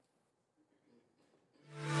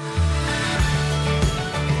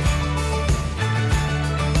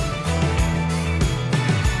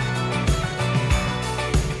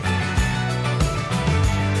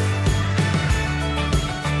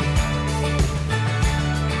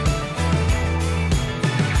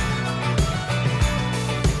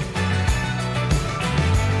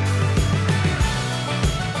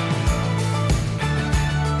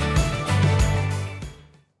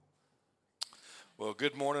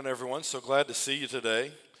Good morning, everyone. So glad to see you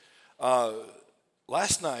today.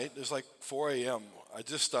 Last night, it was like 4 a.m.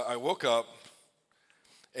 I woke up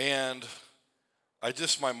and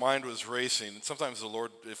my mind was racing. And sometimes the Lord,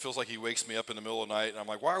 it feels like He wakes me up in the middle of the night, and I'm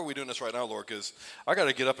like, why are we doing this right now, Lord? Because I got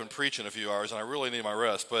to get up and preach in a few hours, and I really need my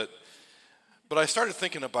rest. But I started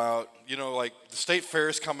thinking about, like the state fair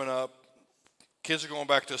is coming up, kids are going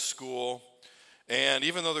back to school, and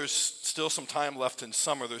even though there's still some time left in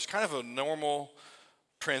summer, there's kind of a normal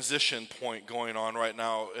transition point going on right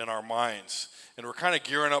now in our minds. And we're kind of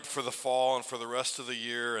gearing up for the fall and for the rest of the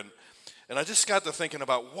year. And I just got to thinking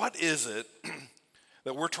about what is it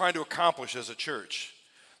that we're trying to accomplish as a church.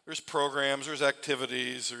 There's programs, there's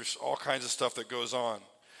activities, there's all kinds of stuff that goes on.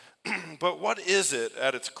 But what is it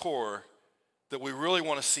at its core that we really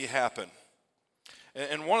want to see happen?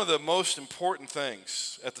 And one of the most important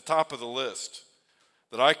things at the top of the list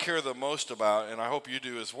that I care the most about, and I hope you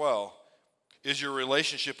do as well, is your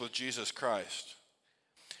relationship with Jesus Christ.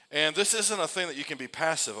 And this isn't a thing that you can be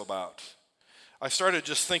passive about. I started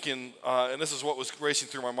just thinking, and this is what was racing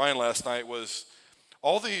through my mind last night, was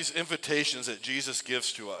all these invitations that Jesus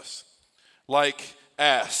gives to us, like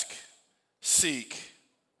ask, seek,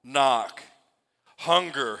 knock,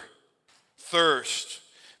 hunger, thirst.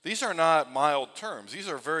 These are not mild terms. These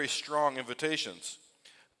are very strong invitations.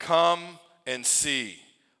 Come and see,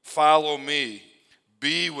 follow me,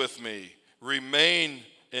 be with me, remain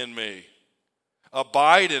in me,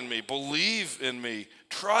 abide in me, believe in me,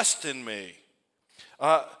 trust in me,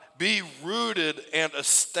 be rooted and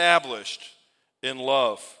established in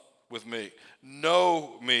love with me,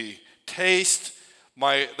 know me, taste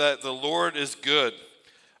that the Lord is good,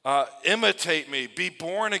 imitate me, be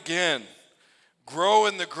born again, grow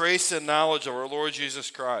in the grace and knowledge of our Lord Jesus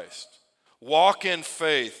Christ, walk in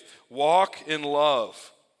faith, walk in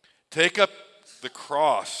love, take up the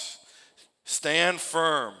cross, stand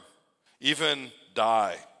firm, even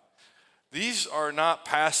die. These are not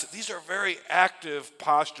passive. These are very active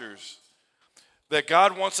postures that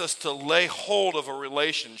God wants us to lay hold of a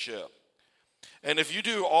relationship. And if you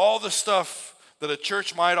do all the stuff that a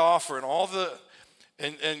church might offer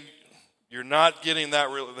and you're not getting that,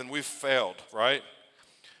 then we've failed, right?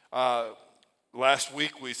 Last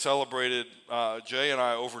week we celebrated, Jay and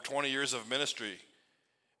I, over 20 years of ministry.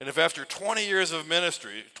 And if after 20 years of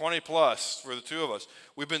ministry, 20 plus for the two of us,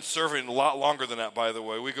 we've been serving a lot longer than that, by the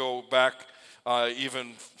way. We go back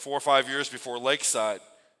even 4 or 5 years before Lakeside.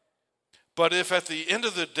 But if at the end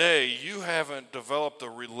of the day you haven't developed a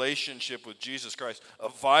relationship with Jesus Christ, a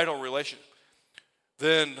vital relationship,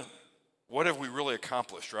 then what have we really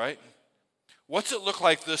accomplished, right? What's it look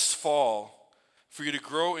like this fall for you to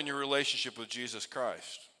grow in your relationship with Jesus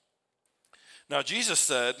Christ? Now, Jesus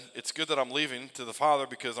said, it's good that I'm leaving to the Father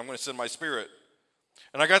because I'm going to send my Spirit.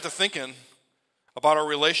 And I got to thinking about our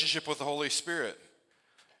relationship with the Holy Spirit.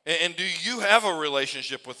 And do you have a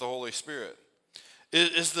relationship with the Holy Spirit?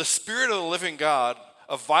 Is the Spirit of the living God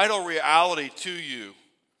a vital reality to you?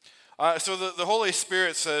 So the Holy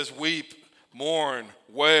Spirit says, weep, mourn,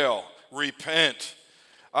 wail, repent.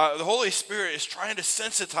 The Holy Spirit is trying to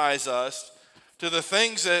sensitize us to the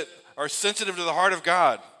things that are sensitive to the heart of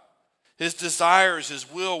God. His desires,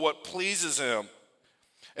 His will, what pleases Him.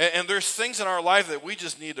 And there's things in our life that we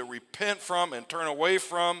just need to repent from and turn away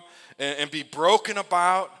from and be broken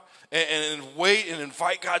about and wait and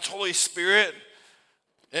invite God's Holy Spirit.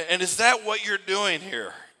 And is that what you're doing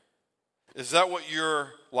here? Is that what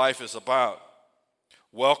your life is about?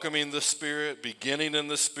 Welcoming the Spirit, beginning in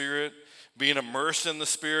the Spirit, being immersed in the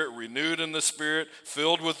Spirit, renewed in the Spirit,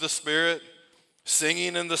 filled with the Spirit,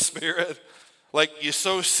 singing in the Spirit. Like you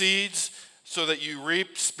sow seeds so that you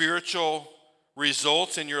reap spiritual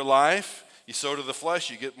results in your life. You sow to the flesh,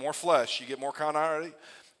 you get more flesh, you get more carnality.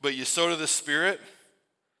 But you sow to the Spirit,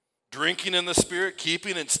 drinking in the Spirit,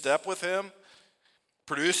 keeping in step with Him,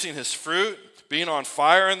 producing His fruit, being on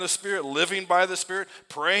fire in the Spirit, living by the Spirit,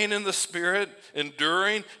 praying in the Spirit,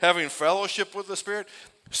 enduring, having fellowship with the Spirit,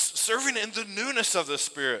 serving in the newness of the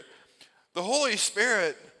Spirit. The Holy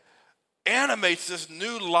Spirit animates this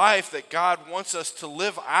new life that God wants us to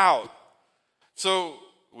live out. So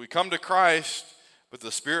we come to Christ, but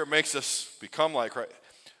the Spirit makes us become like Christ.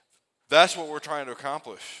 That's what we're trying to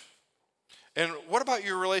accomplish. And what about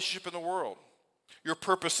your relationship in the world? Your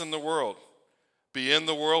purpose in the world? Be in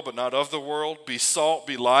the world, but not of the world. Be salt,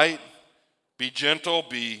 be light. Be gentle,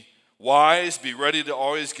 be wise. Be ready to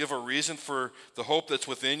always give a reason for the hope that's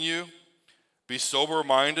within you. Be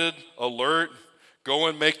sober-minded, alert. Go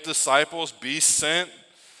and make disciples, be sent,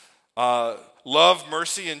 love,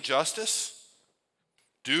 mercy, and justice,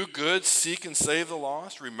 do good, seek and save the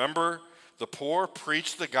lost, remember the poor,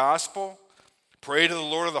 preach the gospel, Pray to the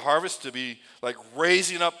Lord of the harvest to be like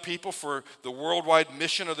raising up people for the worldwide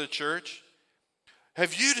mission of the church.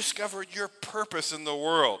 Have you discovered your purpose in the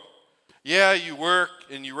world? Yeah, you work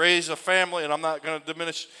and you raise a family, and I'm not going to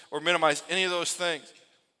diminish or minimize any of those things.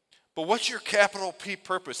 But what's your capital P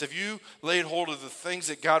purpose? Have you laid hold of the things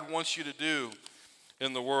that God wants you to do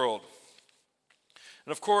in the world?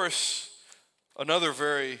 And of course, another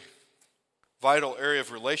very vital area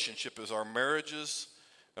of relationship is our marriages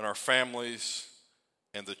and our families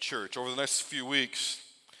and the church. Over the next few weeks,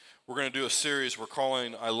 we're going to do a series we're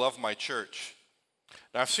calling I Love My Church.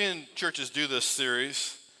 Now, I've seen churches do this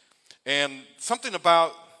series, and something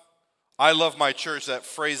about I love my church, that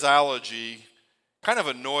phraseology, kind of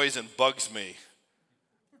annoys and bugs me.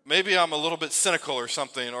 Maybe I'm a little bit cynical or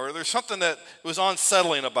something, or there's something that was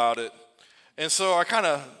unsettling about it. And so I kind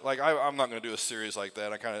of, I'm not going to do a series like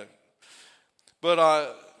that.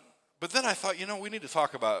 But then I thought, we need to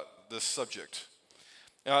talk about this subject.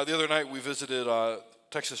 The other night we visited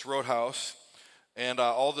Texas Roadhouse, and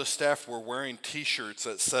all the staff were wearing T-shirts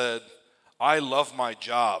that said, I love my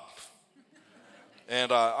job.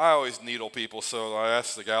 And I always needle people, so I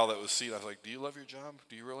asked the gal that was seated, I was like, do you love your job?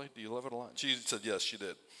 Do you really? Do you love it a lot? She said yes, she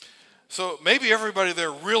did. So maybe everybody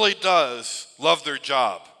there really does love their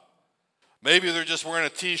job. Maybe they're just wearing a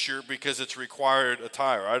T-shirt because it's required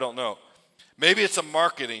attire. I don't know. Maybe it's a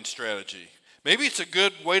marketing strategy. Maybe it's a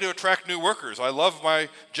good way to attract new workers. I love my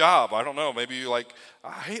job. I don't know. Maybe you're like,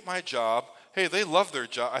 I hate my job. Hey, they love their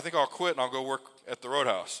job. I think I'll quit and I'll go work at the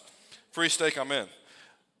Roadhouse. Free steak, I'm in.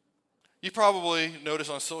 You probably notice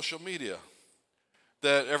on social media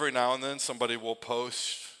that every now and then somebody will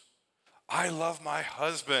post, I love my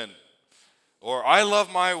husband, or I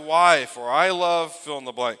love my wife, or I love fill in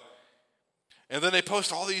the blank. And then they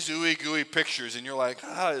post all these ooey gooey pictures, and you're like,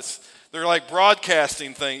 they're like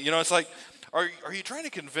broadcasting thing. It's like, are you trying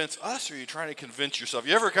to convince us, or are you trying to convince yourself?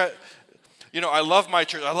 You ever I love my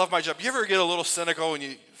church, I love my job. You ever get a little cynical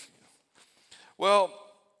when Well,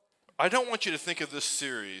 I don't want you to think of this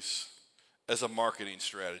series as a marketing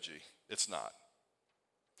strategy. It's not.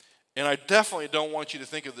 And I definitely don't want you to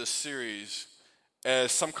think of this series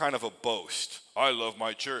as some kind of a boast. I love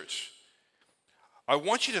my church. I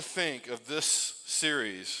want you to think of this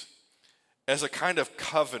series as a kind of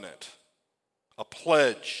covenant, a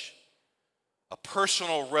pledge, a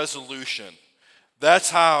personal resolution. That's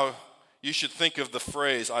how you should think of the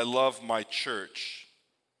phrase, I love my church.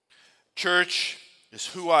 Church is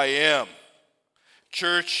who I am.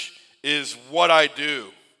 Church is what I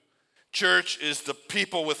do. Church is the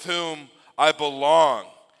people with whom I belong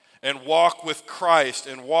and walk with Christ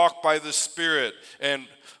and walk by the Spirit and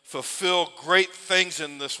fulfill great things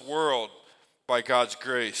in this world by God's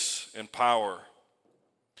grace and power.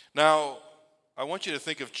 Now, I want you to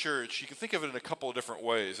think of church. You can think of it in a couple of different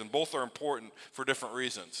ways, and both are important for different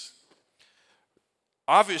reasons.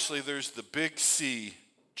 Obviously, there's the big C,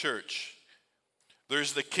 church.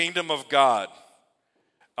 There's the kingdom of God.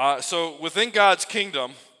 So within God's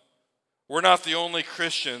kingdom, we're not the only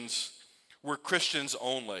Christians. We're Christians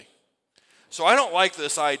only. So I don't like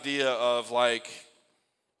this idea of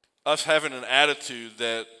us having an attitude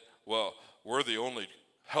that, we're the only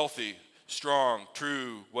healthy, strong,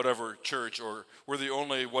 true, whatever church, or we're the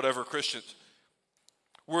only whatever Christians.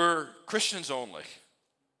 We're Christians only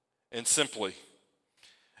and simply.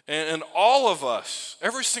 And all of us,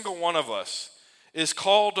 every single one of us, is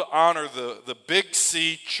called to honor the Big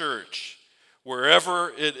C church, wherever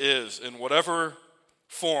it is, in whatever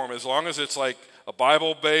form, as long as it's like a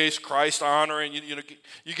Bible-based, Christ-honoring,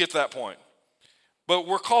 you get that point. But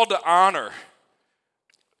we're called to honor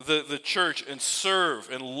the church and serve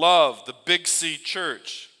and love the Big C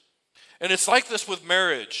church. And it's like this with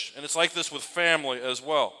marriage, and it's like this with family as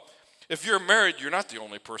well. If you're married, you're not the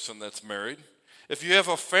only person that's married. If you have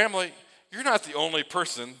a family, you're not the only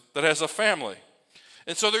person that has a family.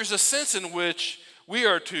 And so there's a sense in which we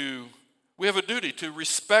have a duty to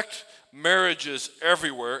respect marriages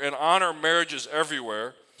everywhere and honor marriages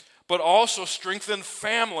everywhere, but also strengthen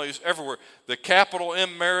families everywhere. The capital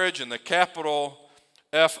M marriage and the capital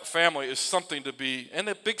F family is something to be, and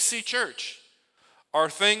the Big C church are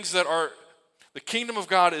things that are, the kingdom of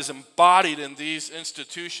God is embodied in these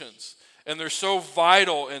institutions, and they're so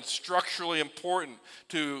vital and structurally important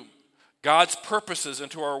to God's purposes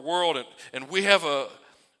into our world, and we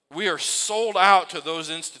are sold out to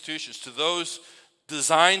those institutions, to those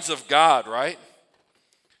designs of God, right?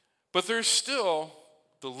 But there's still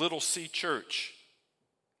the little C church.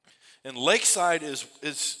 And Lakeside is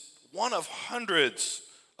one of hundreds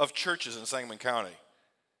of churches in Sangamon County,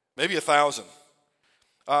 maybe 1,000.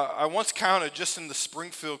 I once counted just in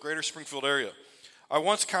the greater Springfield area, I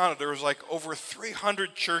once counted there was like over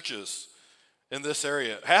 300 churches in this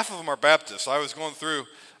area. Half of them are Baptists. I was going through,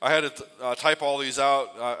 I had to type all these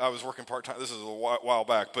out. I was working part-time. This is a while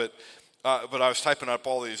back, but I was typing up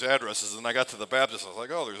all these addresses, and I got to the Baptist. I was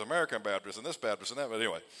like, oh, there's American Baptist and this Baptist and that. But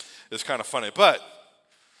anyway, it's kind of funny. But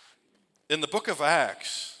in the book of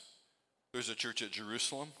Acts, there's a church at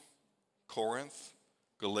Jerusalem, Corinth,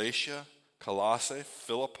 Galatia, Colossae,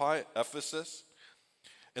 Philippi, Ephesus.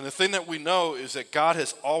 And the thing that we know is that God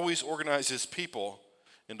has always organized his people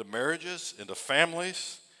into marriages, into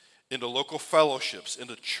families, into local fellowships,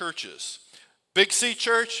 into churches. Big C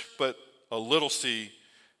church, but a little c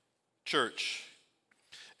church.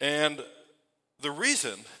 And the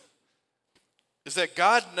reason is that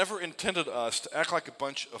God never intended us to act like a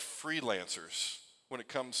bunch of freelancers when it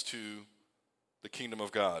comes to the kingdom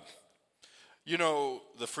of God. You know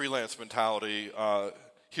the freelance mentality,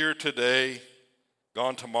 here today,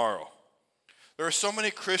 gone tomorrow. There are so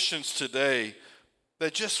many Christians today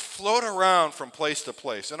that just float around from place to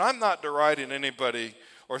place. And I'm not deriding anybody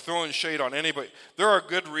or throwing shade on anybody. There are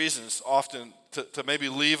good reasons often to maybe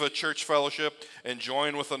leave a church fellowship and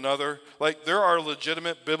join with another. Like, there are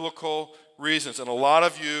legitimate biblical reasons, and a lot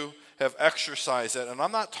of you have exercised that. And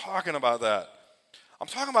I'm not talking about that. I'm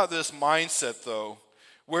talking about this mindset, though,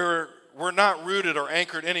 where we're not rooted or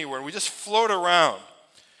anchored anywhere. We just float around.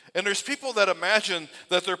 And there's people that imagine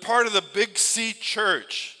that they're part of the big C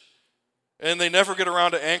church, and they never get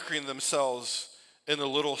around to anchoring themselves in the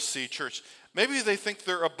little C church. Maybe they think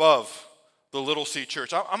they're above the little C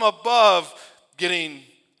church. I'm above getting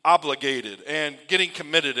obligated and getting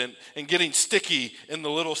committed and getting sticky in the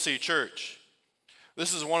little C church.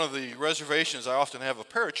 This is one of the reservations I often have of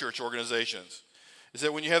parachurch organizations, is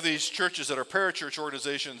that when you have these churches that are parachurch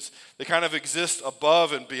organizations, they kind of exist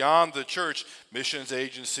above and beyond the church, missions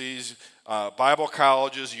agencies, Bible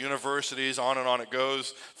colleges, universities, on and on it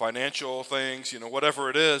goes, financial things, whatever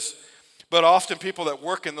it is. But often people that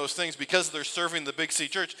work in those things, because they're serving the big C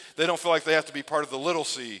church, they don't feel like they have to be part of the little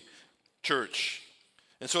C church.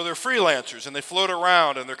 And so they're freelancers, and they float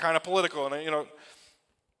around, and they're kind of political. And,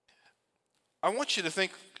 I want you to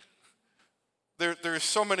think, there's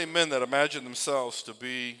so many men that imagine themselves to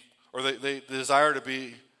be, or they desire to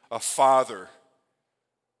be a father,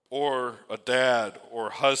 or a dad, or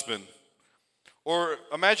a husband. Or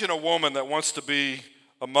imagine a woman that wants to be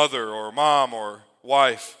a mother, or a mom, or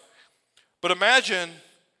wife. But imagine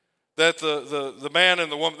that the man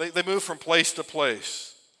and the woman, they move from place to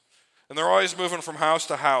place. And they're always moving from house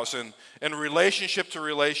to house and relationship to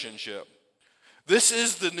relationship. This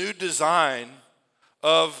is the new design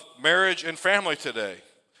of marriage and family today.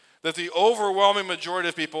 That the overwhelming majority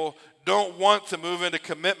of people don't want to move into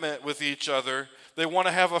commitment with each other. They want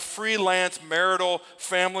to have a freelance marital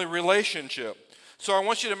family relationship. So I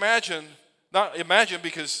want you to not imagine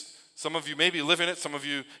because some of you maybe live in it, some of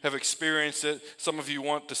you have experienced it, some of you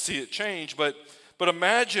want to see it change, but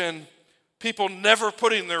imagine people never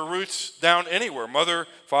putting their roots down anywhere. Mother,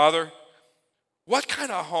 father, what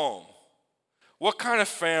kind of home, what kind of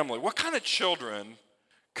family, what kind of children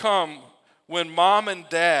come when mom or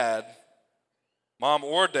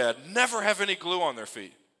dad, never have any glue on their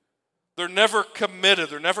feet? They're never committed.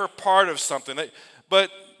 They're never part of something. They're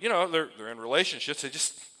in relationships. They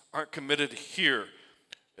just aren't committed here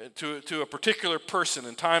to a particular person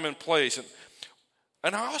in time and place.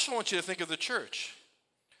 And I also want you to think of the church.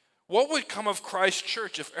 What would come of Christ's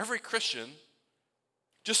church if every Christian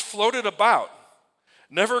just floated about,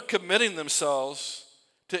 never committing themselves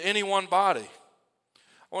to any one body?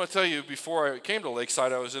 I want to tell you, before I came to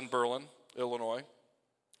Lakeside, I was in Berlin, Illinois,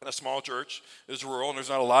 in a small church. It's rural, and there's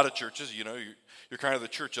not a lot of churches. You're kind of the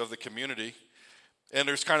church of the community. And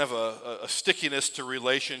there's kind of a stickiness to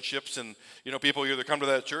relationships, and people either come to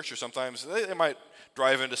that church or sometimes they might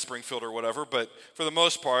drive into Springfield or whatever, but for the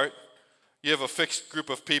most part, you have a fixed group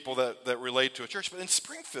of people that relate to a church. But in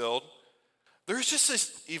Springfield, there's just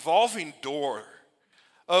this evolving door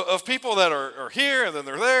of people that are here, and then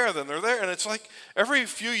they're there, and then they're there, and it's like every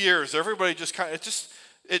few years, everybody just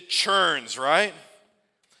it churns, right?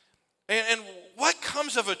 And what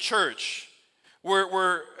comes of a church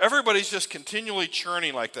where everybody's just continually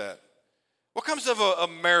churning like that? What comes of a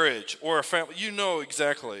marriage or a family? You know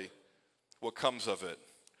exactly what comes of it.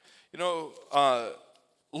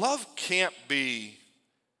 Love can't be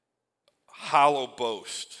hollow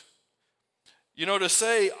boast. To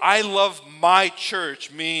say, I love my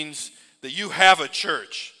church means that you have a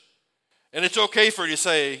church. And it's okay for you to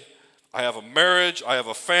say, I have a marriage, I have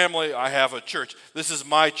a family, I have a church. This is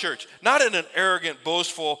my church. Not in an arrogant,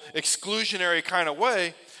 boastful, exclusionary kind of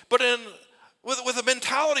way, but with a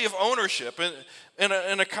mentality of ownership and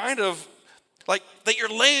a kind of Like that you're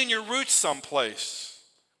laying your roots someplace.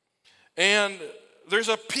 And there's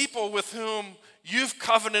a people with whom you've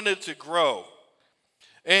covenanted to grow.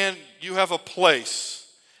 And you have a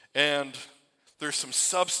place. And there's some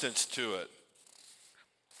substance to it.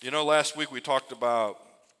 You know, last week we talked about,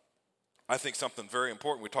 I think, something very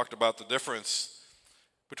important. We talked about the difference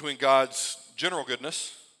between God's general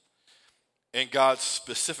goodness and God's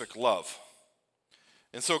specific love.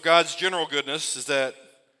 And so God's general goodness is that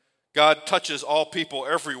God touches all people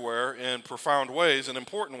everywhere in profound ways and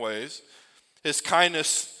important ways. His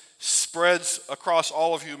kindness spreads across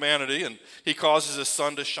all of humanity, and he causes his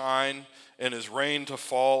sun to shine and his rain to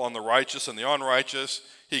fall on the righteous and the unrighteous.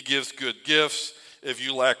 He gives good gifts. If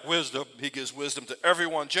you lack wisdom, he gives wisdom to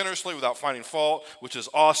everyone generously without finding fault, which is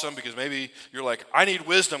awesome because maybe you're like, I need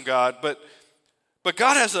wisdom, God. But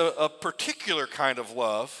God has a particular kind of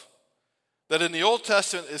love that in the Old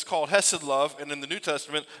Testament is called Hesed love, and in the New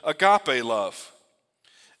Testament, agape love.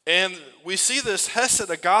 And we see this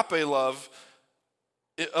Hesed agape love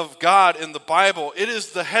of God in the Bible. It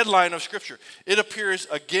is the headline of Scripture. It appears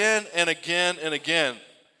again and again and again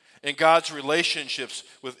in God's relationships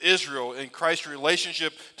with Israel, in Christ's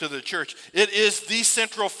relationship to the church. It is the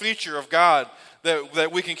central feature of God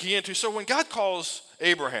that we can key into. So when God calls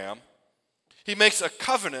Abraham, he makes a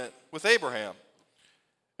covenant with Abraham.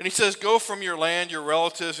 And he says, go from your land, your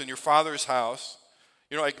relatives, and your father's house.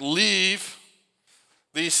 You know, like leave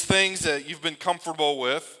these things that you've been comfortable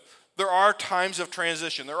with. There are times of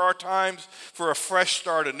transition. There are times for a fresh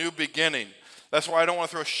start, a new beginning. That's why I don't want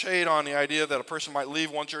to throw shade on the idea that a person might leave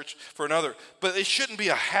one church for another. But it shouldn't be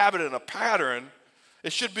a habit and a pattern.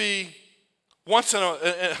 It should be once in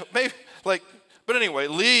a, maybe like, but anyway,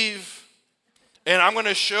 leave, and I'm going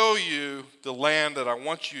to show you the land that I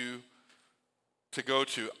want you to go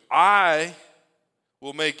to. I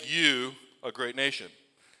will make you a great nation.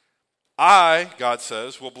 I, God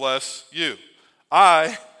says, will bless you.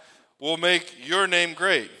 I will make your name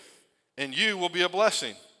great, and you will be a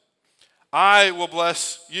blessing. I will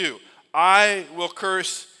bless you. I will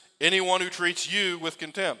curse anyone who treats you with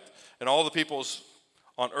contempt, and all the peoples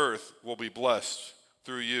on earth will be blessed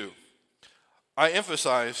through you. I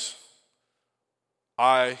emphasize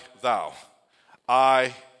I, thou,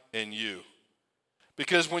 I and you.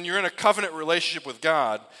 Because when you're in a covenant relationship with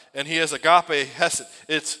God, and he has agape hesed,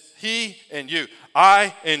 it's he and you,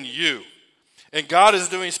 I and you. And God is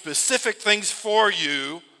doing specific things for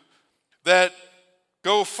you that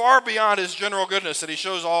go far beyond his general goodness that he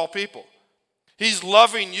shows all people. He's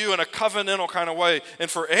loving you in a covenantal kind of way. And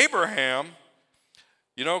for Abraham,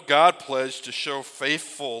 you know, God pledged to show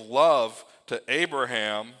faithful love to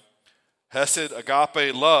Abraham, hesed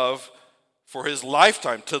agape love, for his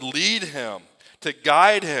lifetime, to lead him, to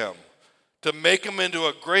guide him, to make him into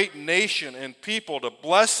a great nation and people, to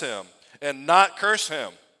bless him and not curse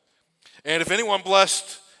him. And if anyone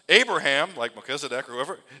blessed Abraham, like Melchizedek or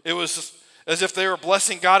whoever, it was as if they were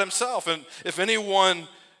blessing God himself. And if anyone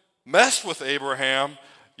messed with Abraham,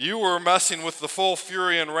 you were messing with the full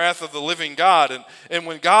fury and wrath of the living God. And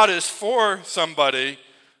when God is for somebody,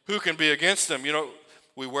 who can be against him? You know,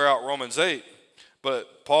 we wear out Romans 8,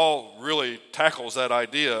 but Paul really tackles that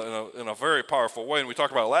idea in a very powerful way. And we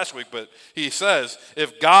talked about it last week, but he says,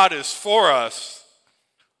 if God is for us,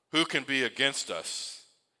 who can be against us?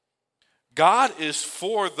 God is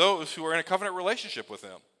for those who are in a covenant relationship with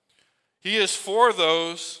him. He is for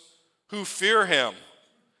those who fear him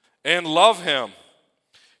and love him.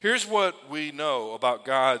 Here's what we know about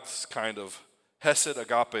God's kind of hesed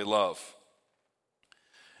agape love.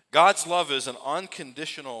 God's love is an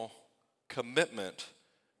unconditional commitment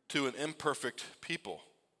to an imperfect people.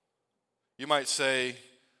 You might say,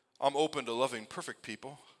 I'm open to loving perfect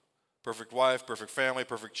people, perfect wife, perfect family,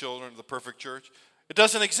 perfect children, the perfect church. It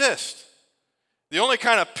doesn't exist. The only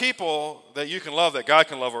kind of people that you can love, that God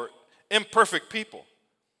can love, are imperfect people.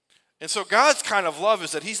 And so God's kind of love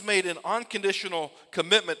is that he's made an unconditional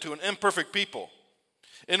commitment to an imperfect people,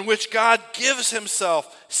 in which God gives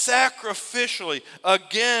himself sacrificially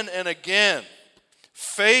again and again,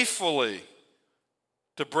 faithfully,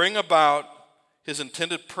 to bring about his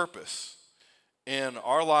intended purpose in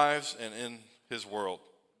our lives and in his world.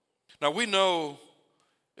 Now we know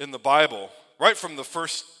in the Bible, right from the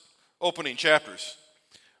first opening chapters,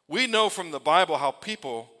 we know from the Bible how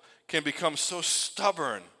people can become so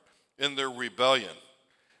stubborn in their rebellion.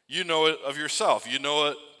 You know it of yourself. You know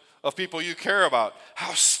it of people you care about.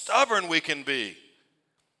 How stubborn we can be.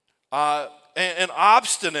 And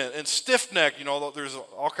obstinate and stiff-necked. You know, there's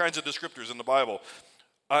all kinds of descriptors in the Bible.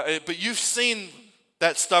 But you've seen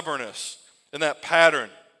that stubbornness and that pattern.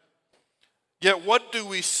 Yet what do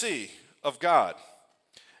we see of God?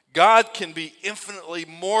 God can be infinitely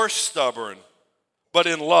more stubborn, but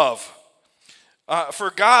in love.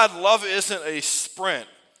 For God, love isn't a sprint,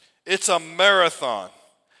 it's a marathon.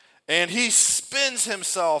 And he spends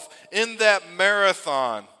himself in that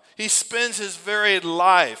marathon. He spends his very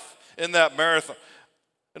life in that marathon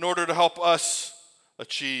in order to help us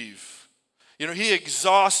achieve. He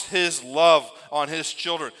exhausts his love on his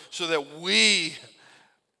children so that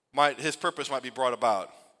his purpose might be brought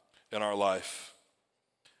about in our life.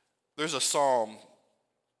 There's a psalm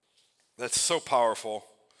that's so powerful,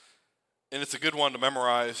 and it's a good one to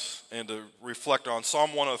memorize and to reflect on.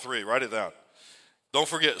 Psalm 103, write it down. Don't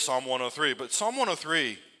forget Psalm 103. But Psalm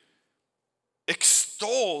 103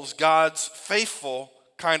 extols God's faithful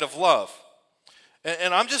kind of love.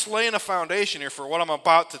 And I'm just laying a foundation here for what I'm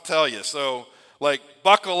about to tell you. So,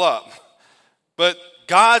 buckle up. But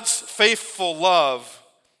God's faithful love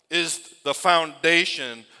is the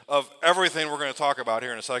foundation of everything we're going to talk about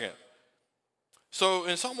here in a second. So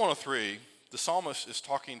in Psalm 103, the psalmist is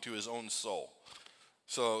talking to his own soul.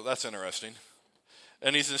 So that's interesting.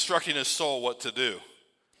 And he's instructing his soul what to do.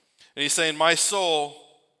 And he's saying, my soul,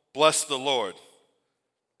 bless the Lord.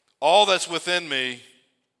 All that's within me,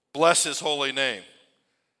 bless his holy name.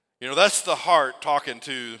 That's the heart talking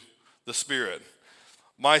to the spirit.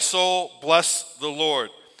 My soul, bless the Lord.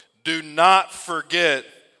 Do not forget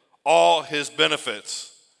all his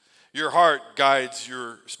benefits. Your heart guides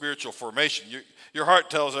your spiritual formation. Your heart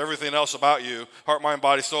tells everything else about you. Heart, mind,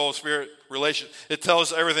 body, soul, spirit, relation. It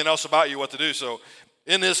tells everything else about you what to do. So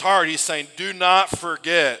in his heart, he's saying, do not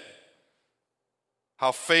forget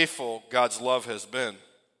how faithful God's love has been.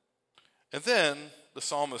 And then the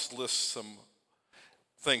psalmist lists some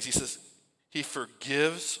things. He says, he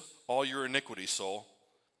forgives all your iniquities, soul.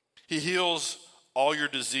 He heals all your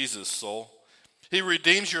diseases, soul. He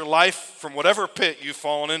redeems your life from whatever pit you've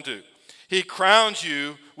fallen into. He crowns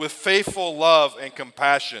you with faithful love and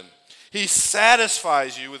compassion. He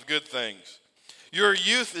satisfies you with good things. Your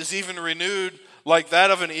youth is even renewed like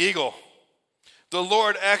that of an eagle. The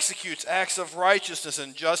Lord executes acts of righteousness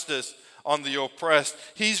and justice on the oppressed.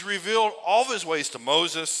 He's revealed all of his ways to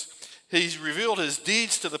Moses. He's revealed his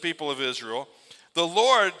deeds to the people of Israel. The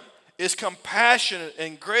Lord is compassionate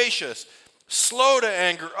and gracious, slow to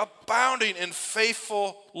anger, abounding in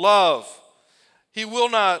faithful love. He will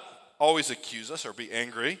not always accuse us or be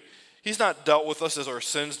angry. He's not dealt with us as our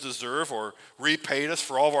sins deserve or repaid us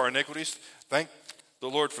for all of our iniquities. Thank the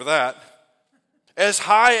Lord for that. As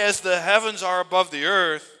high as the heavens are above the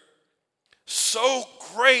earth, so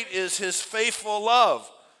great is his faithful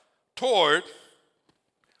love toward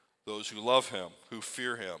those who love him, who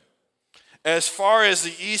fear him. As far as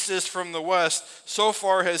the east is from the west, so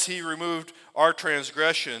far has he removed our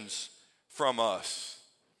transgressions from us.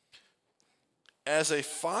 As a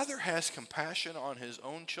father has compassion on his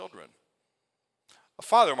own children, a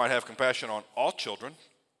father might have compassion on all children,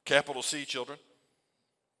 capital C children.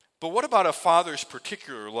 But what about a father's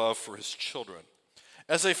particular love for his children?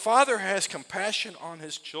 As a father has compassion on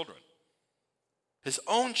his children, his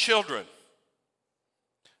own children,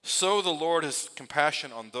 so the Lord has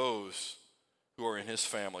compassion on those who are in his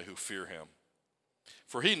family who fear him.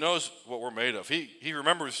 For he knows what we're made of. He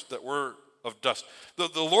remembers that we're of dust. The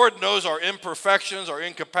Lord knows our imperfections, our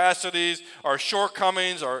incapacities, our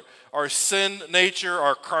shortcomings, our sin nature,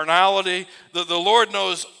 our carnality. The Lord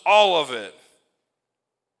knows all of it.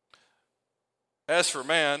 As for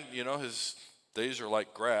man, his days are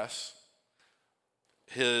like grass.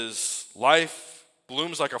 His life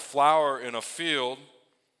blooms like a flower in a field.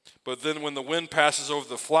 But then when the wind passes over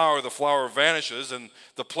the flower vanishes, and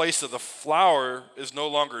the place of the flower is no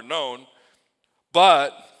longer known.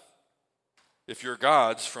 But if you're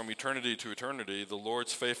God's from eternity to eternity, the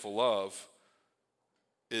Lord's faithful love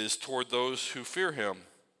is toward those who fear him,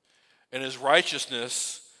 and his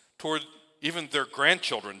righteousness toward even their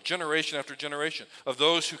grandchildren, generation after generation, of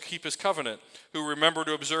those who keep his covenant, who remember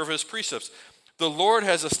to observe his precepts. The Lord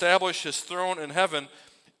has established his throne in heaven,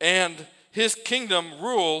 and his kingdom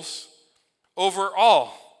rules over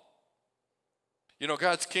all.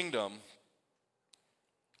 God's kingdom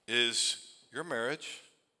is your marriage.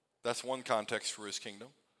 That's one context for his kingdom.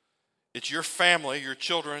 It's your family, your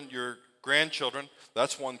children, your grandchildren.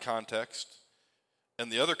 That's one context. And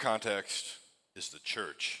the other context is the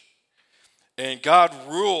church. And God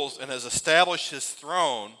rules and has established his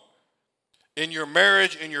throne in your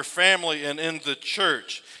marriage, in your family, and in the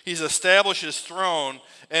church. He's established his throne,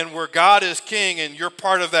 and where God is king and you're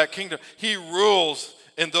part of that kingdom, he rules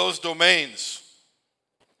in those domains.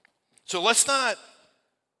 So let's not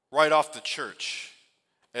write off the church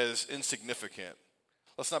as insignificant.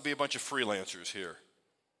 Let's not be a bunch of freelancers here.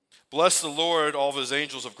 Bless the Lord, all of his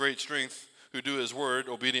angels of great strength who do his word,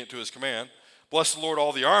 obedient to his command. Bless the Lord,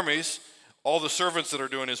 all the armies, all the servants that are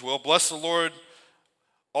doing his will. Bless the Lord,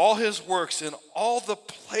 all his works in all the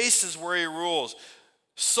places where he rules.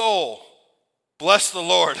 Soul, bless the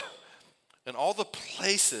Lord. In all the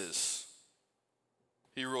places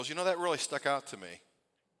he rules. You know, that really stuck out to me.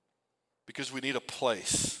 Because we need a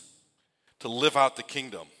place to live out the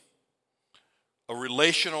kingdom. A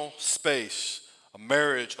relational space, a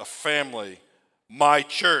marriage, a family, my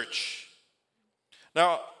church.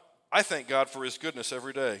 Now, I thank God for his goodness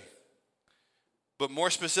every day. But more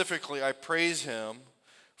specifically, I praise him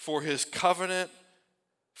for his covenant,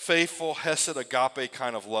 faithful, hesed, agape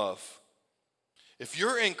kind of love. If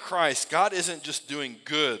you're in Christ, God isn't just doing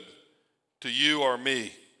good to you or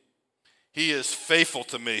me. He is faithful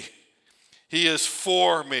to me. He is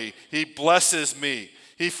for me. He blesses me.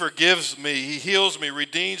 He forgives me. He heals me,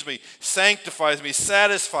 redeems me, sanctifies me,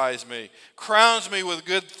 satisfies me, crowns me with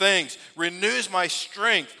good things, renews my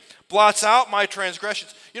strength, blots out my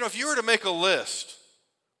transgressions. You know, if you were to make a list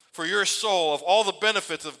for your soul of all the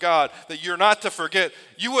benefits of God that you're not to forget,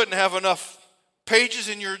 you wouldn't have enough pages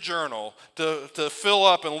in your journal to fill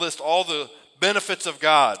up and list all the benefits of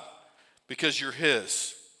God because you're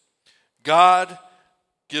his. God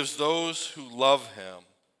gives those who love him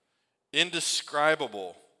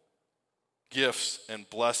indescribable gifts and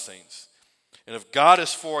blessings. And if God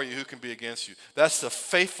is for you, who can be against you? That's the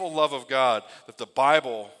faithful love of God that the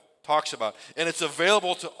Bible talks about. And it's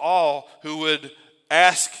available to all who would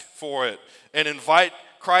ask for it and invite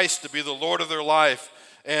Christ to be the Lord of their life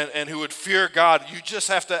and who would fear God. You just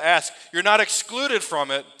have to ask. You're not excluded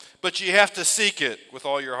from it, but you have to seek it with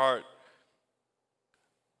all your heart.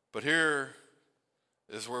 But here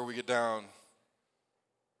is where we get down.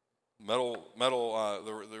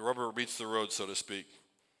 The rubber meets the road, so to speak.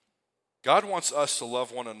 God wants us to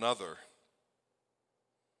love one another,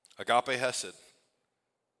 agape hesed,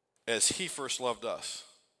 as he first loved us.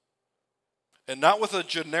 And not with a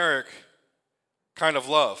generic kind of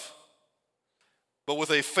love, but with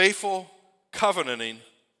a faithful, covenanting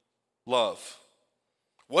love.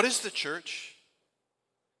 What is the church?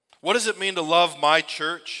 What does it mean to love my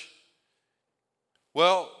church?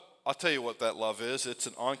 Well, I'll tell you what that love is. It's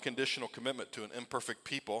an unconditional commitment to an imperfect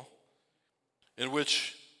people in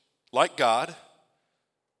which, like God,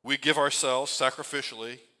 we give ourselves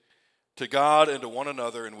sacrificially to God and to one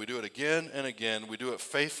another, and we do it again and again. We do it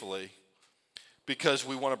faithfully because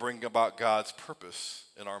we want to bring about God's purpose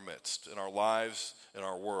in our midst, in our lives, in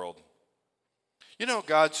our world. You know,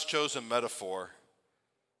 God's chosen metaphor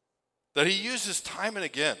that he uses time and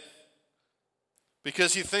again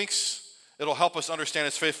because he thinks it'll help us understand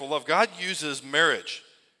his faithful love. God uses marriage.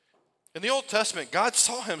 In the Old Testament, God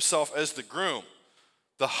saw himself as the groom,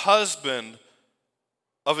 the husband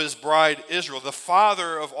of his bride Israel, the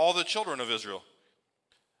father of all the children of Israel.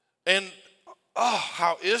 And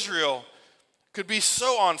how Israel could be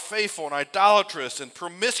so unfaithful and idolatrous and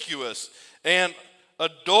promiscuous and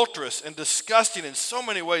adulterous and disgusting in so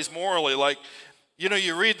many ways morally. Like, you know,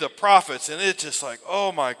 you read the prophets and it's just like,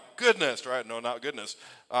 oh my goodness, right? No, not goodness.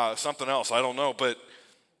 Something else, I don't know.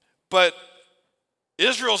 But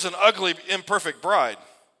Israel's an ugly, imperfect bride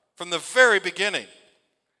from the very beginning.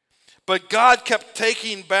 But God kept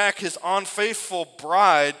taking back his unfaithful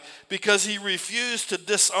bride because he refused to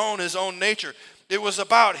disown his own nature. It was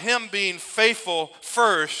about him being faithful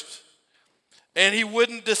first, and he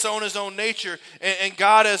wouldn't disown his own nature. And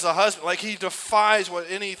God as a husband, like he defies what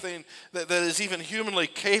anything that is even humanly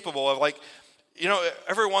capable of. Like, you know,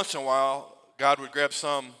 every once in a while, God would grab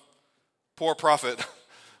some poor prophet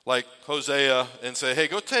like Hosea and say, hey,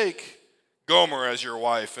 go take Gomer as your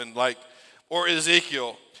wife, and or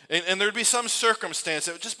Ezekiel. And there'd be some circumstance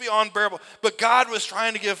that would just be unbearable. But God was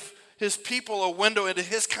trying to give his people a window into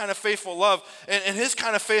his kind of faithful love. And his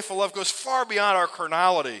kind of faithful love goes far beyond our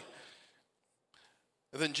carnality.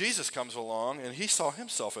 And then Jesus comes along and he saw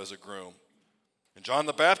himself as a groom. And John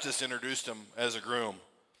the Baptist introduced him as a groom.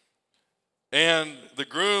 And the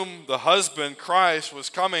groom, the husband, Christ, was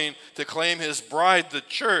coming to claim his bride, the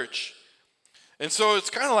church. And so it's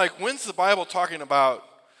kind of like, when's the Bible talking about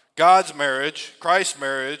God's marriage, Christ's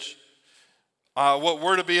marriage, what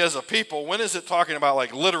we're to be as a people? When is it talking about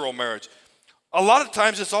like literal marriage? A lot of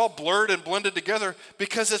times it's all blurred and blended together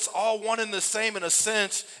because it's all one and the same in a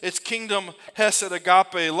sense. It's kingdom, hesed,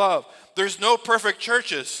 agape love. There's no perfect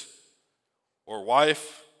churches or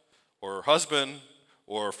wife or husband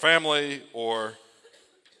or family, or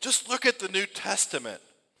just look at the New Testament.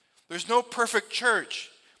 There's no perfect church.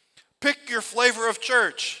 Pick your flavor of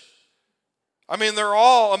church. I mean, they're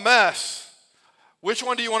all a mess. Which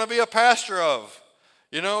one do you want to be a pastor of?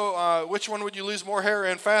 Which one would you lose more hair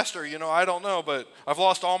in faster? I don't know, but I've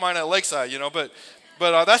lost all mine at Lakeside, but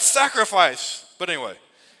that's sacrifice. But anyway,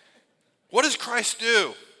 what does Christ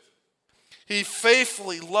do? He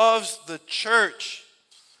faithfully loves the church.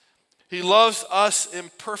 He loves us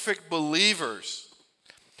imperfect believers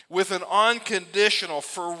with an unconditional,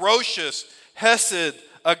 ferocious, hesed,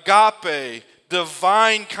 agape,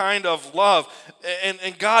 divine kind of love.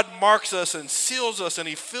 And God marks us and seals us, and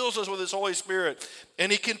he fills us with his Holy Spirit.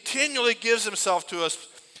 And he continually gives himself to us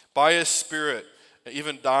by his Spirit,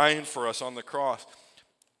 even dying for us on the cross.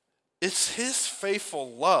 It's his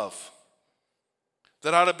faithful love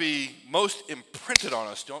that ought to be most imprinted on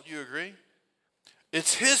us. Don't you agree?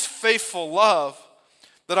 It's his faithful love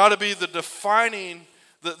that ought to be the defining,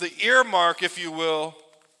 the earmark, if you will,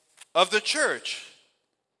 of the church.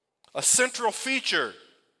 A central feature.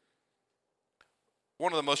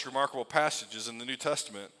 One of the most remarkable passages in the New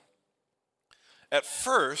Testament, at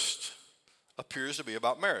first, appears to be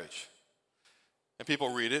about marriage. And people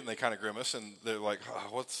read it and they kind of grimace and they're like,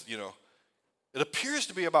 it appears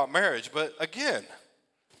to be about marriage, but again,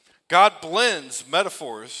 God blends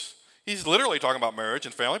metaphors. He's literally talking about marriage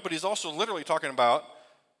and family, but he's also literally talking about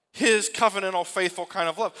his covenantal, faithful kind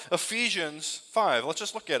of love. Ephesians 5, let's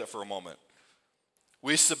just look at it for a moment.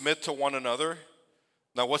 We submit to one another.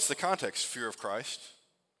 Now, what's the context? Fear of Christ.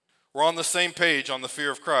 We're on the same page on the fear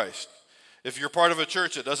of Christ. If you're part of a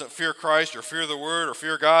church that doesn't fear Christ or fear the Word or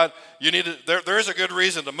fear God, you need to. There is a good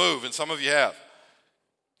reason to move, and some of you have.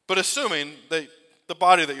 But assuming that the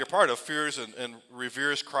body that you're part of fears and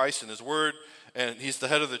reveres Christ and his Word, and he's the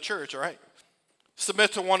head of the church, all right?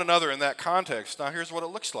 Submit to one another in that context. Now, here's what it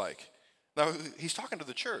looks like. Now, he's talking to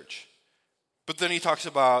the church. But then he talks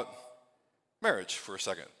about marriage for a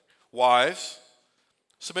second. Wives,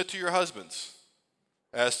 submit to your husbands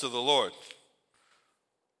as to the Lord.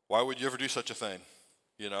 Why would you ever do such a thing?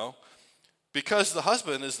 Because the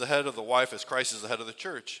husband is the head of the wife as Christ is the head of the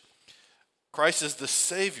church. Christ is the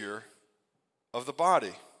Savior of the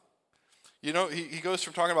body. He goes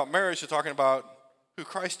from talking about marriage to talking about who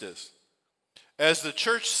Christ is. As the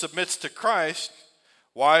church submits to Christ,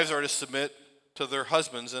 wives are to submit to their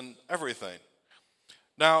husbands in everything.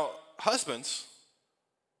 Now, husbands,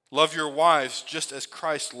 love your wives just as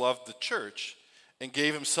Christ loved the church and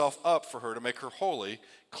gave himself up for her to make her holy,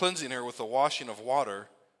 cleansing her with the washing of water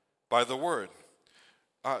by the word.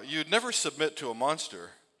 You'd never submit to a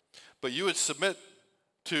monster, but you would submit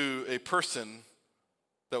to a person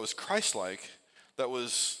that was Christ-like, that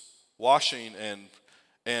was washing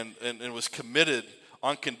and was committed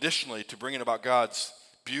unconditionally to bringing about God's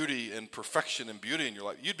beauty and perfection and beauty in your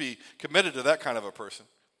life. You'd be committed to that kind of a person.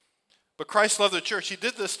 But Christ loved the church. He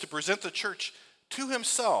did this to present the church to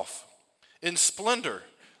himself in splendor,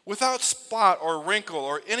 without spot or wrinkle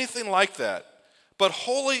or anything like that, but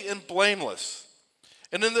holy and blameless.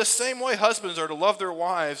 And in the same way, husbands are to love their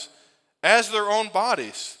wives as their own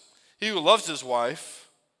bodies. He who loves his wife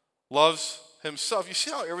loves himself. You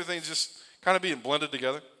see how everything's just kind of being blended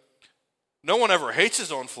together? No one ever hates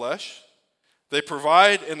his own flesh. They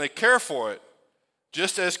provide and they care for it,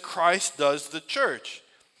 just as Christ does the church,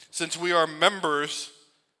 since we are members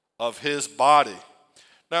of his body.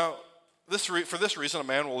 Now, for this reason, a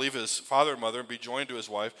man will leave his father and mother and be joined to his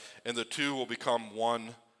wife, and the two will become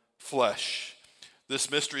one flesh. This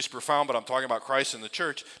mystery is profound, but I'm talking about Christ and the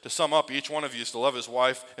church. To sum up, each one of you is to love his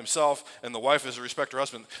wife himself, and the wife is to respect her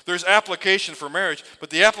husband. There's application for marriage,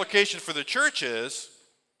 but the application for the church is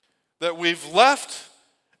that we've left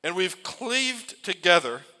and we've cleaved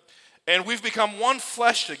together, and we've become one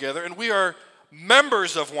flesh together, and we are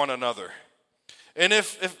members of one another. And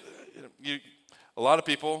if a lot of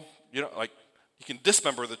people, you can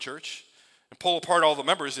dismember the church and pull apart all the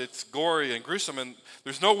members. It's gory and gruesome, and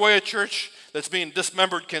there's no way a church that's being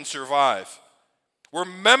dismembered can survive. We're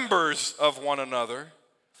members of one another.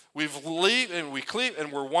 We cleave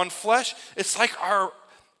and we're one flesh. It's like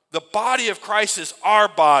the body of Christ is our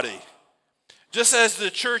body, just as the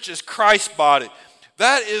church is Christ's body.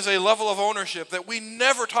 That is a level of ownership that we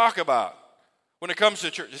never talk about when it comes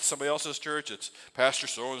to church. It's somebody else's church. It's Pastor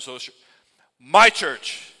so-and-so's church. My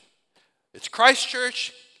church. It's Christ's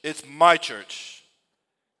church. It's my church.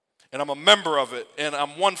 And I'm a member of it, and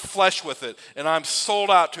I'm one flesh with it, and I'm sold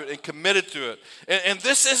out to it and committed to it. And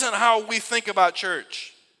this isn't how we think about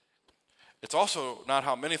church. It's also not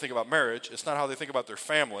how many think about marriage. It's not how they think about their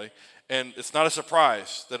family. And it's not a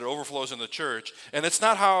surprise that it overflows in the church. And it's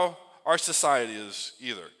not how our society is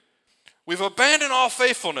either. We've abandoned all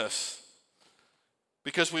faithfulness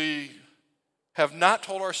because we have not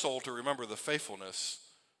told our soul to remember the faithfulness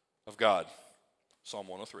of God. Psalm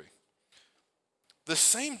 103. The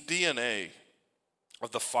same DNA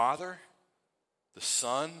of the Father, the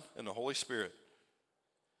Son, and the Holy Spirit.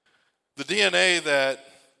 The DNA that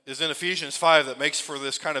is in Ephesians 5 that makes for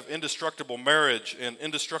this kind of indestructible marriage and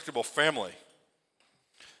indestructible family.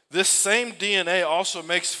 This same DNA also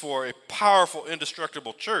makes for a powerful,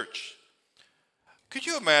 indestructible church. Could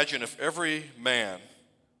you imagine if every man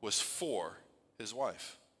was for his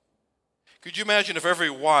wife? Could you imagine if every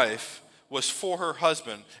wife was for her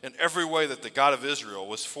husband in every way that the God of Israel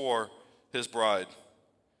was for his bride?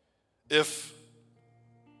 If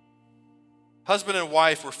husband and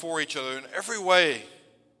wife were for each other in every way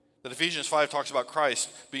that Ephesians 5 talks about Christ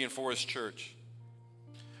being for his church.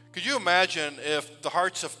 Could you imagine if the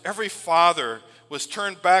hearts of every father was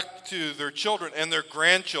turned back to their children and their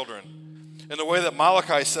grandchildren in the way that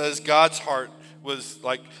Malachi says God's heart was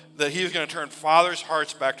like, that he was going to turn fathers'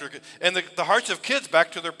 hearts back to their kids, and the hearts of kids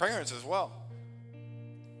back to their parents as well.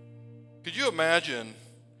 Could you imagine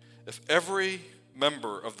if every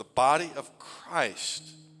member of the body of Christ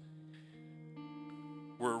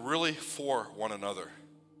were really for one another?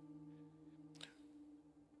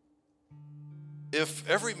 If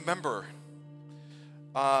every member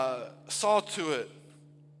saw to it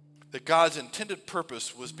that God's intended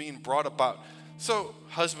purpose was being brought about. So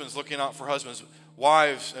husbands looking out for husbands,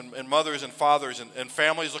 wives and mothers and fathers and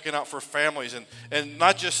families looking out for families, and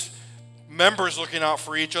not just members looking out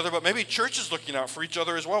for each other, but maybe churches looking out for each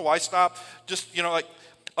other as well. Why stop just,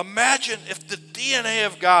 imagine if the DNA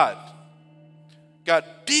of God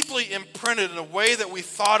got deeply imprinted in a way that we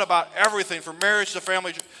thought about everything from marriage to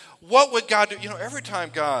family. What would God do? Every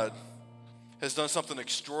time God has done something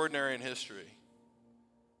extraordinary in history,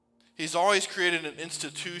 he's always created an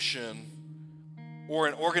institution or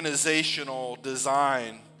an organizational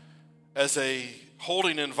design as a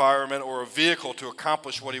holding environment or a vehicle to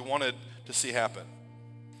accomplish what he wanted to see happen.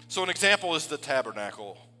 So an example is the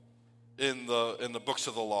tabernacle in the books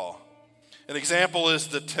of the law. An example is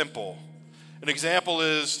the temple. An example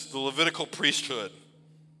is the Levitical priesthood.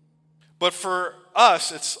 But for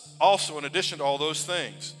us, it's also, in addition to all those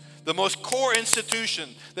things, the most core institution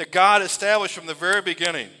that God established from the very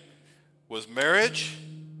beginning was marriage,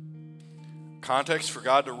 context for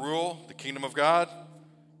God to rule, the kingdom of God,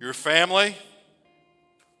 your family,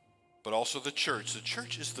 but also the church. The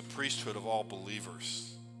church is the priesthood of all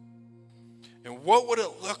believers. And what would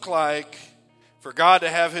it look like for God to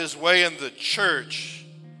have his way in the church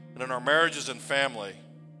and in our marriages and family?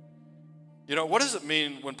 What does it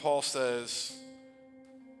mean when Paul says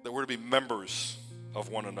that we're to be members of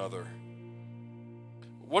one another?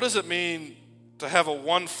 What does it mean to have a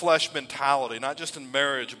one flesh mentality, not just in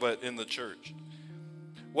marriage, but in the church?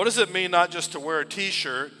 What does it mean not just to wear a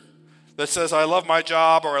t-shirt that says, I love my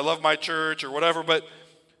job or I love my church or whatever,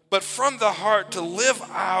 but from the heart to live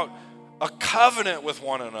out a covenant with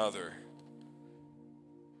one another?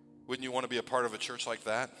 Wouldn't you want to be a part of a church like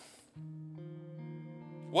that?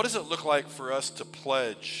 What does it look like for us to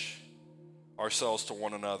pledge ourselves to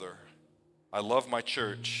one another? I love my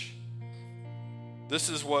church. This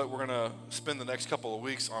is what we're going to spend the next couple of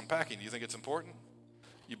weeks unpacking. Do you think it's important?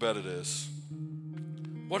 You bet it is.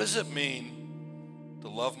 What does it mean to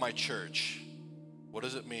love my church? What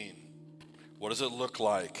does it mean? What does it look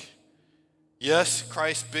like? Yes,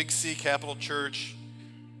 Christ, Big C, capital church,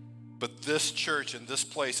 but this church in this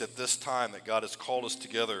place at this time that God has called us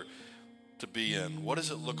together to be in. What does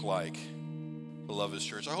it look like to love his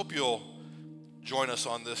church? I hope you'll join us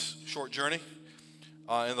on this short journey.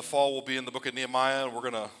 In the fall, we'll be in the book of Nehemiah, and we're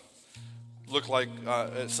going to look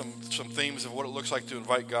at some themes of what it looks like to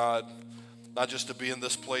invite God, not just to be in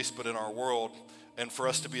this place, but in our world, and for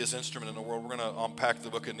us to be his instrument in the world. We're going to unpack the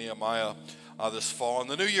book of Nehemiah this fall. In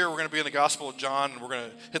the new year, we're going to be in the Gospel of John, and we're going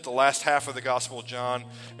to hit the last half of the Gospel of John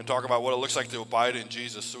and talk about what it looks like to abide in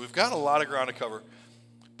Jesus. So we've got a lot of ground to cover.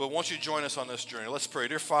 But won't you join us on this journey? Let's pray.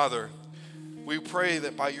 Dear Father, we pray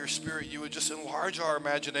that by your Spirit you would just enlarge our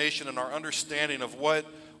imagination and our understanding of what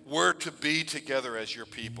we're to be together as your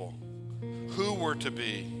people, who we're to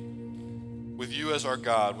be with you as our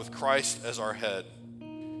God, with Christ as our head.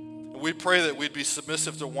 And we pray that we'd be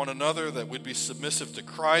submissive to one another, that we'd be submissive to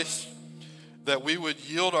Christ, that we would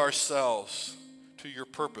yield ourselves to your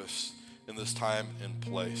purpose in this time and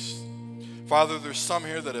place. Father, there's some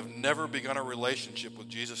here that have never begun a relationship with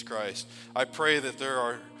Jesus Christ. I pray that there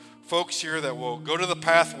are folks here that will go to the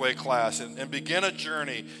Pathway class and begin a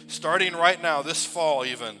journey, starting right now, this fall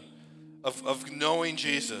even, of knowing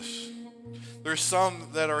Jesus. There's some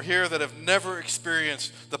that are here that have never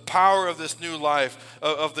experienced the power of this new life,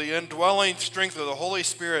 of the indwelling strength of the Holy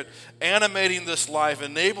Spirit animating this life,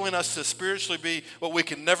 enabling us to spiritually be what we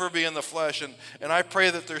can never be in the flesh. And I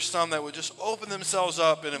pray that there's some that would just open themselves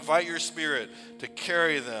up and invite your Spirit to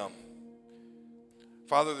carry them.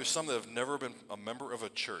 Father, there's some that have never been a member of a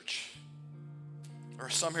church. There are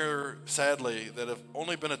some here, sadly, that have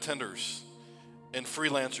only been attenders and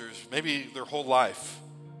freelancers, maybe their whole life,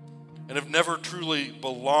 and have never truly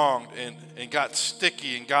belonged and got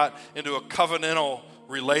sticky and got into a covenantal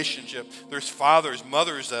relationship. There's fathers,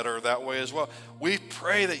 mothers that are that way as well. We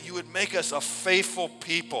pray that you would make us a faithful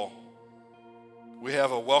people. We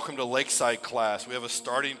have a Welcome to Lakeside class. We have a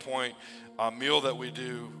starting point meal that we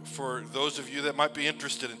do for those of you that might be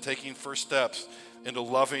interested in taking first steps into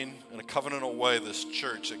loving in a covenantal way this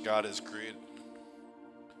church that God has created.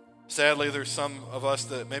 Sadly, there's some of us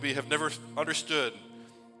that maybe have never understood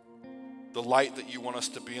the light that you want us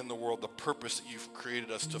to be in the world, the purpose that you've created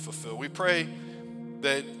us to fulfill. We pray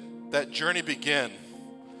that that journey begin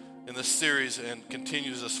in this series and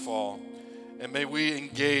continues this fall. And may we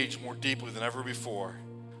engage more deeply than ever before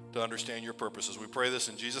to understand your purposes. We pray this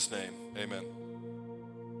in Jesus' name. Amen.